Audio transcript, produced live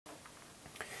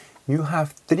You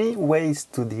have 3 ways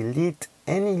to delete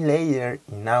any layer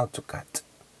in AutoCAD.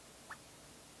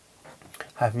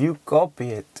 Have you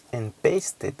copied and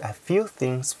pasted a few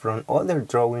things from other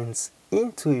drawings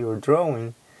into your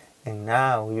drawing, and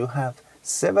now you have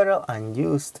several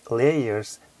unused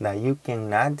layers that you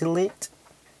cannot delete?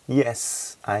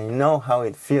 Yes, I know how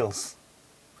it feels.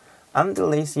 I'm the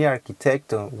lazy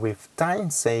Arquitecto with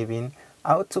time-saving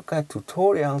AutoCAD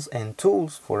tutorials and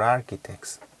tools for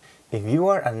architects. If you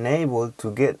are unable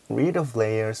to get rid of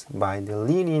layers by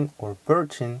deleting or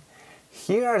purging,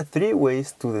 here are 3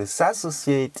 ways to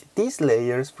disassociate these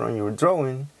layers from your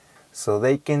drawing so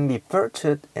they can be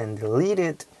purged and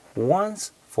deleted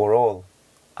once for all.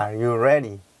 Are you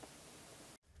ready?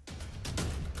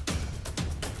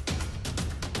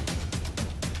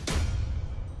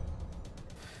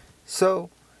 So,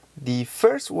 the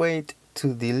first way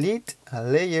to delete a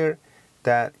layer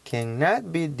that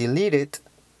cannot be deleted,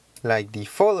 like the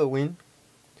following,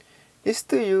 is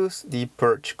to use the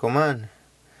purge command.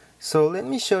 So let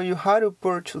me show you how to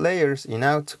purge layers in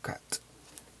AutoCAD.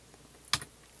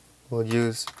 We'll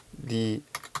use the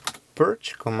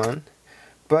purge command,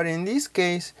 but in this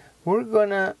case we're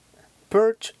gonna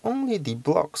purge only the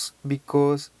blocks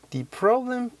because the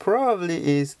problem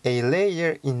probably is a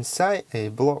layer inside a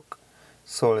block.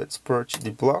 So let's purge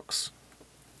the blocks.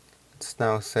 Let's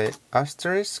now say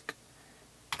asterisk,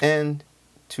 and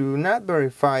to not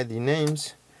verify the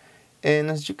names,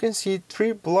 and as you can see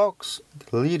 3 blocks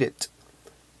deleted.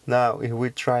 Now if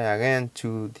we try again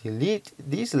to delete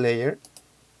this layer,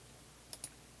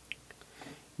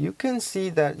 you can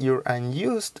see that your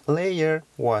unused layer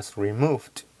was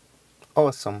removed.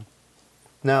 Awesome.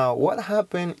 Now what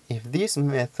happened if this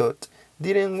method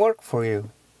didn't work for you?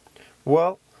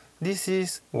 Well, this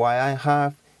is why I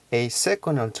have a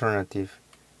second alternative.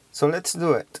 So let's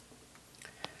do it.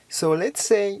 So let's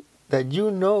say that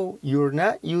you know you're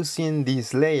not using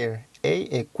this layer, A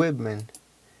equipment.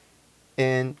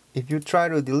 And if you try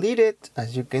to delete it,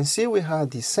 as you can see we have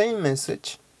the same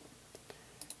message.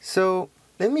 So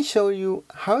let me show you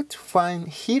how to find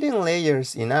hidden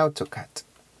layers in AutoCAD.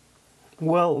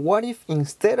 Well, what if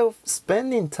instead of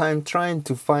spending time trying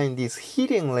to find this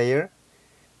hidden layer,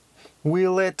 we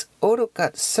let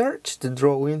AutoCAD search the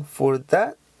drawing for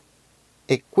that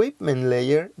equipment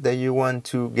layer that you want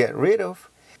to get rid of,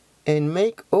 and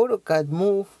make AutoCAD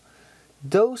move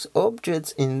those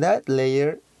objects in that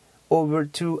layer over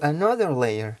to another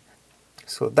layer.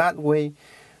 So that way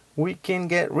we can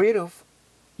get rid of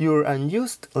your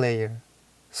unused layer.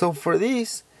 So for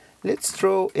this, let's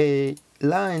draw a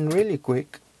line really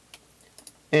quick,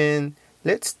 and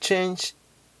let's change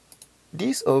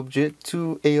this object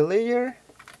to a layer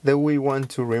that we want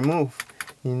to remove.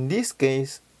 In this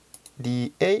case,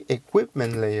 the A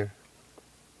equipment layer.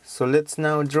 So let's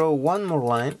now draw one more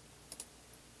line,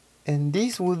 and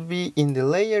this would be in the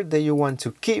layer that you want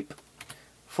to keep.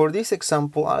 For this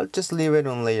example, I'll just leave it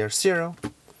on layer 0.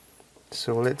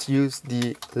 So let's use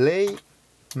the lay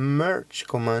merge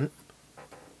command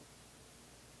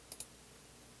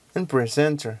and press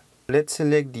enter. Let's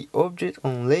select the object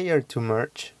on layer to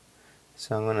merge.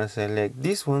 So I'm gonna select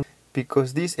this one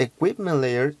because this equipment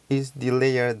layer is the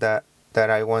layer that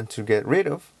I want to get rid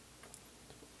of,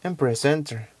 and press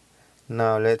enter.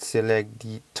 Now let's select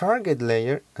the target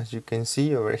layer. As you can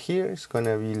see over here, it's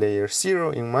gonna be layer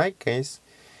 0 in my case.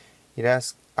 It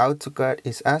asks, AutoCAD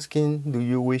is asking, do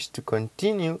you wish to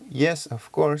continue? Yes,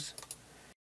 of course.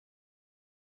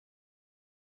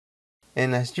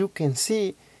 And as you can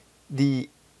see, the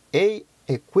A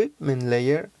equipment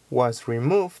layer was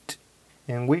removed,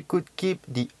 and we could keep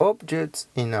the objects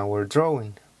in our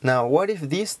drawing. Now, what if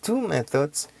these 2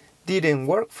 methods didn't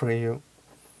work for you?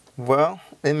 Well,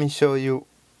 let me show you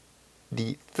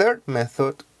the third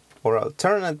method or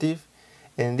alternative,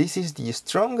 and this is the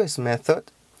strongest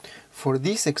method. For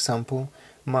this example,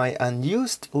 my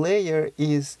unused layer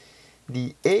is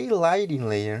the A lighting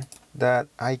layer that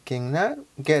I cannot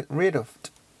get rid of.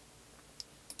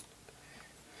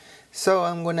 So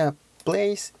I'm gonna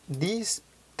place this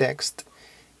text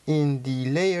in the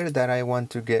layer that I want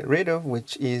to get rid of,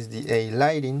 which is the A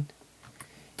lighting.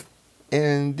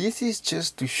 And this is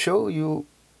just to show you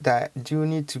that you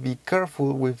need to be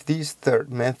careful with this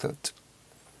third method.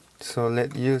 So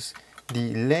let's use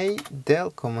the lay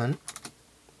del command,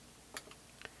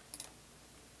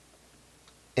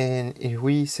 and if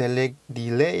we select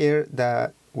the layer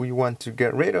that we want to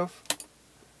get rid of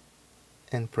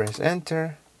and press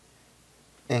enter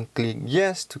and click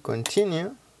yes to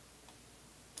continue,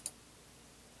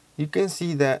 you can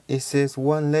see that it says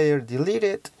 1 layer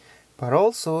deleted, but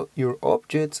also your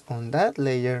objects on that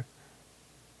layer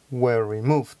were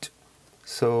removed.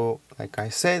 So like I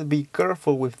said, be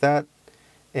careful with that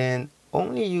and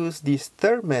only use this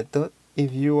third method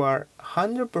if you are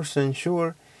 100%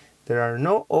 sure there are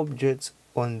no objects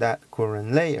on that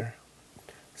current layer.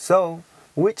 So,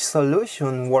 which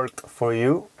solution worked for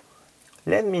you?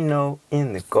 Let me know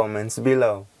in the comments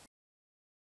below.